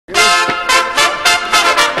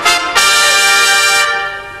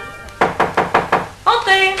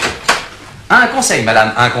Un conseil,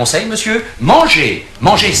 madame, un conseil, monsieur. Mangez,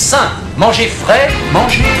 mangez sain, mangez frais,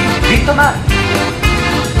 mangez des tomates.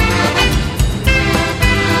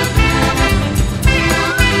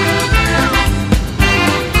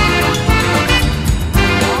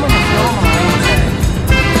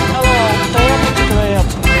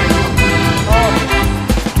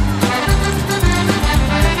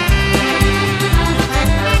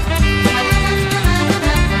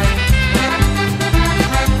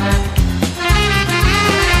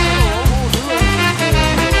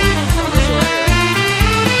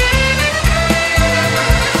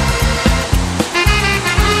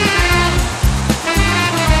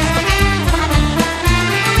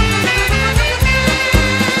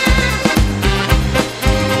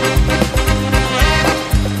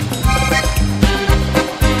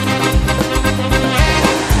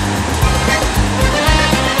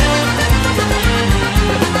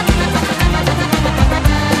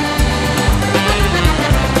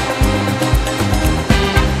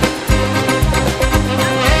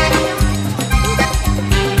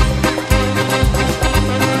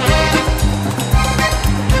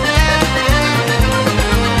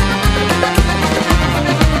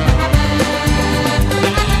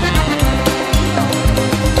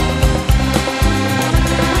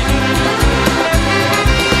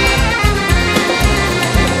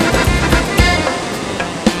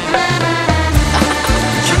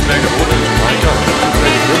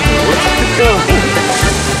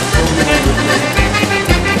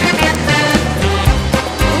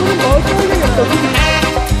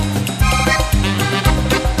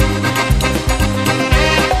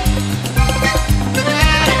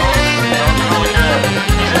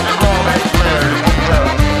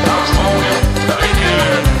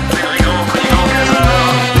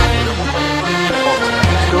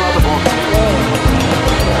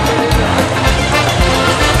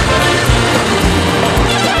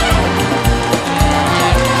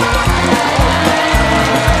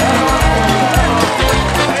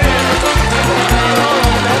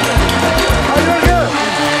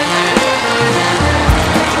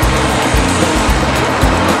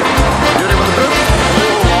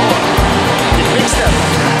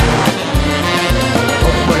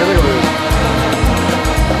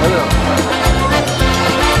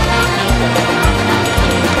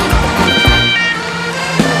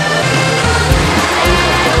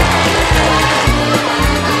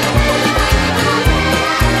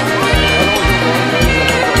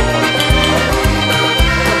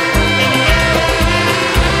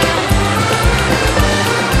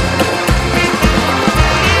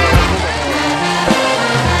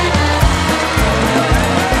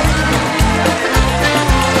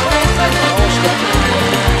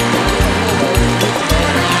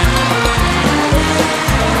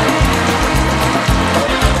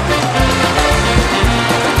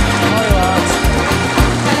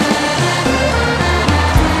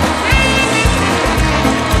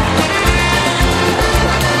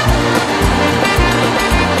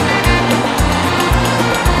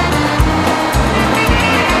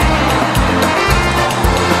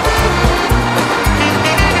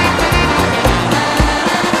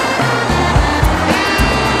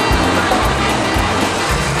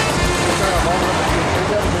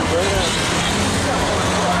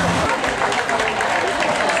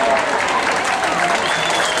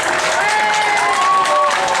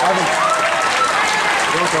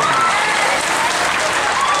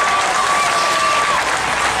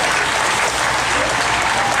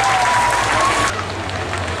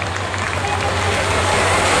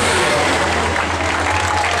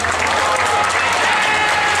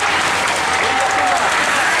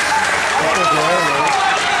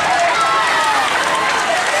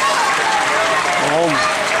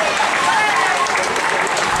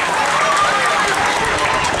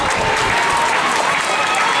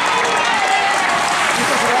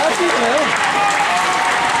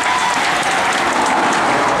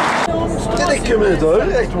 Ik kom niet uit,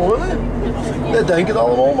 echt wonen. Dat denk ik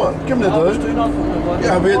allemaal, man. Ik kom niet uit.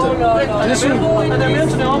 Ja, weet het. Het is zo. En de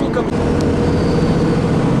mensen die allemaal komen.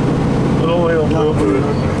 Dat is al heel lopen.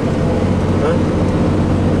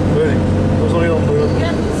 Weet ik. Dat is al heel lopen.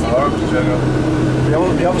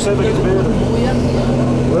 Ja, we zijn er iets meer.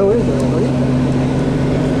 Oui, oui, oui.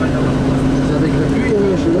 C'est avec le pluie,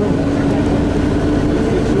 je suis là.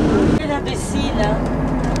 L'imbécile, hein.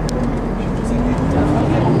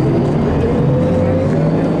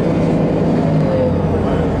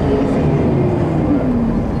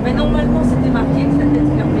 Mais normalement, c'était marqué que ça devait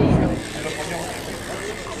être fermé.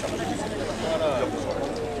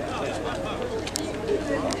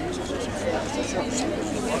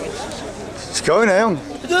 Schoon, hè, jong?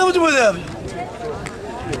 Dat moeten we hebben.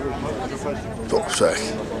 Toch zeg.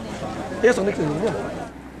 Eerst nog niks te doen, ja.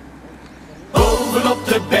 Bovenop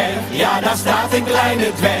de berg, ja daar staat een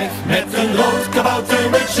kleine dwerg met een rood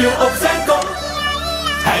kaboutermutsje op zijn kop.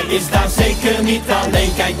 Hij is daar zeker niet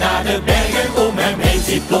alleen, kijk naar de bergen om hem heen,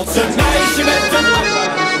 ziet plots een meisje met een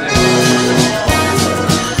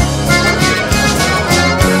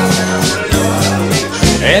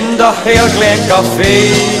in dat heel klein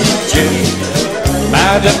cafeetje,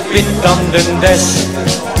 maar de pintanden des,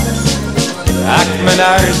 ik mijn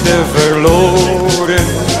harten verloren,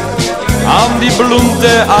 aan die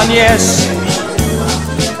blonde Agnes.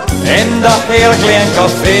 In dat heel klein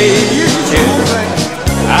cafeetje,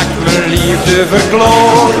 ik mijn liefde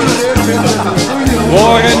verkloren,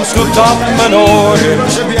 woorden goed op mijn oren,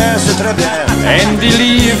 en die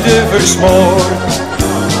liefde versmoord.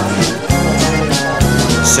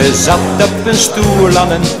 Ze zat op een stoel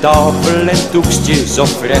aan een tafel en toekstje zo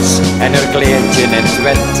fris en haar kleedje in het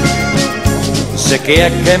wet. Ze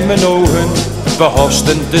keek in mijn ogen,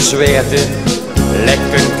 behosten te zweten,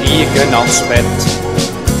 lekker kieken aan spet.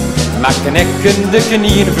 Maar knekkende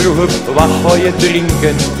knieën vroeg ik, wat ga je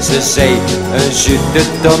drinken? Ze zei, een jus de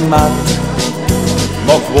tomaat.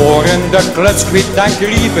 Mocht worden de kluts kwijt en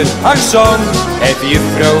kriepen, haar zoon, heb je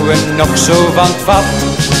vrouwen nog zo van het vat.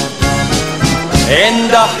 In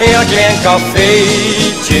dat heel klein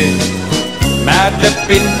cafeetje, met de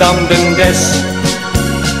pintanden des,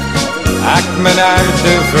 ik mijn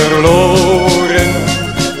harten verloren,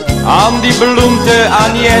 aan die blonde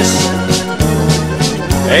Agnes.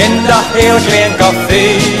 In dat heel klein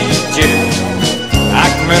cafeetje,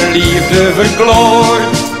 ik mijn liefde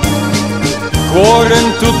verkloord,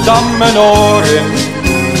 koren tot aan mijn oren,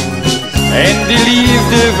 en die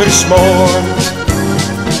liefde versmoord.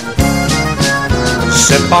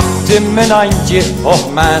 Ze pakte mijn handje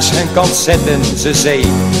op mijn kant zetten. Ze zei,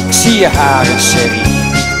 ik zie je haar een serie.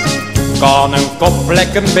 Kan een kop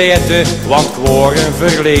lekker beten, want ik word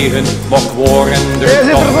verlegen, maar ik word er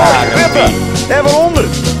toch haar een bie. Even onder.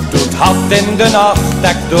 Toen had in de nacht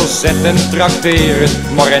dat ik door zetten trakteren,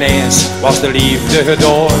 maar ineens was de liefde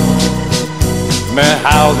gedaan. Mijn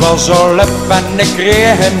huil was zo lep en ik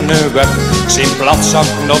kreeg een web, zijn platzak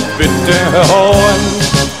nog buiten gehouden.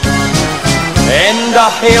 In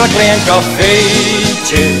dat heel klein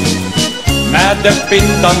cafeetje, met de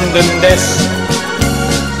pintanden des,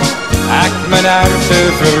 ik mijn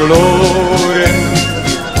harten verloren,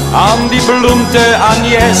 aan die blonde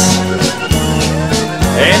Agnes.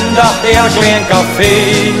 In dat heel klein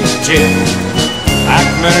cafeetje, ik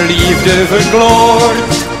mijn liefde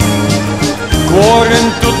verkloord,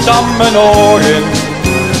 koren tot aan mijn oren,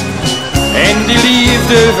 en die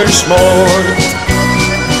liefde versmoord.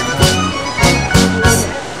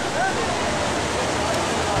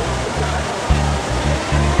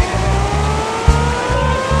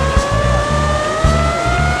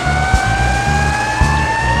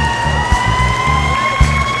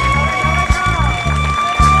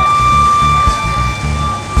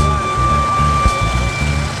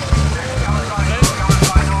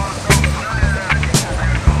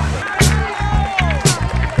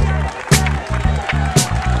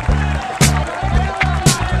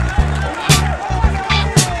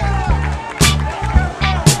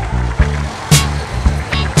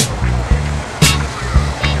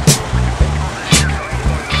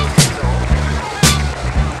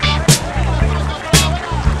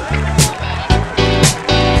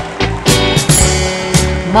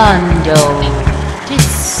 Mondo.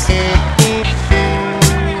 This.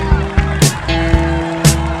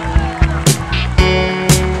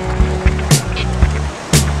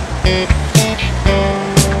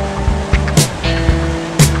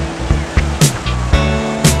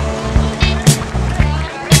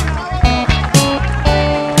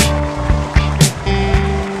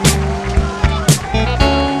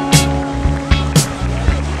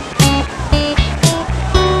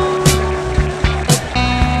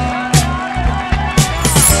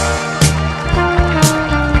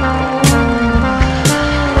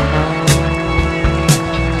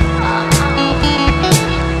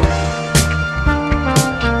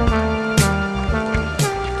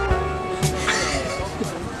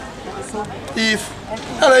 Yves,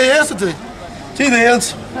 en de eerste twee. Zie je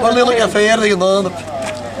eens, wat lelijk en verder gedaan heb.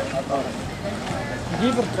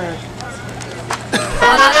 La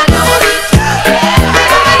la la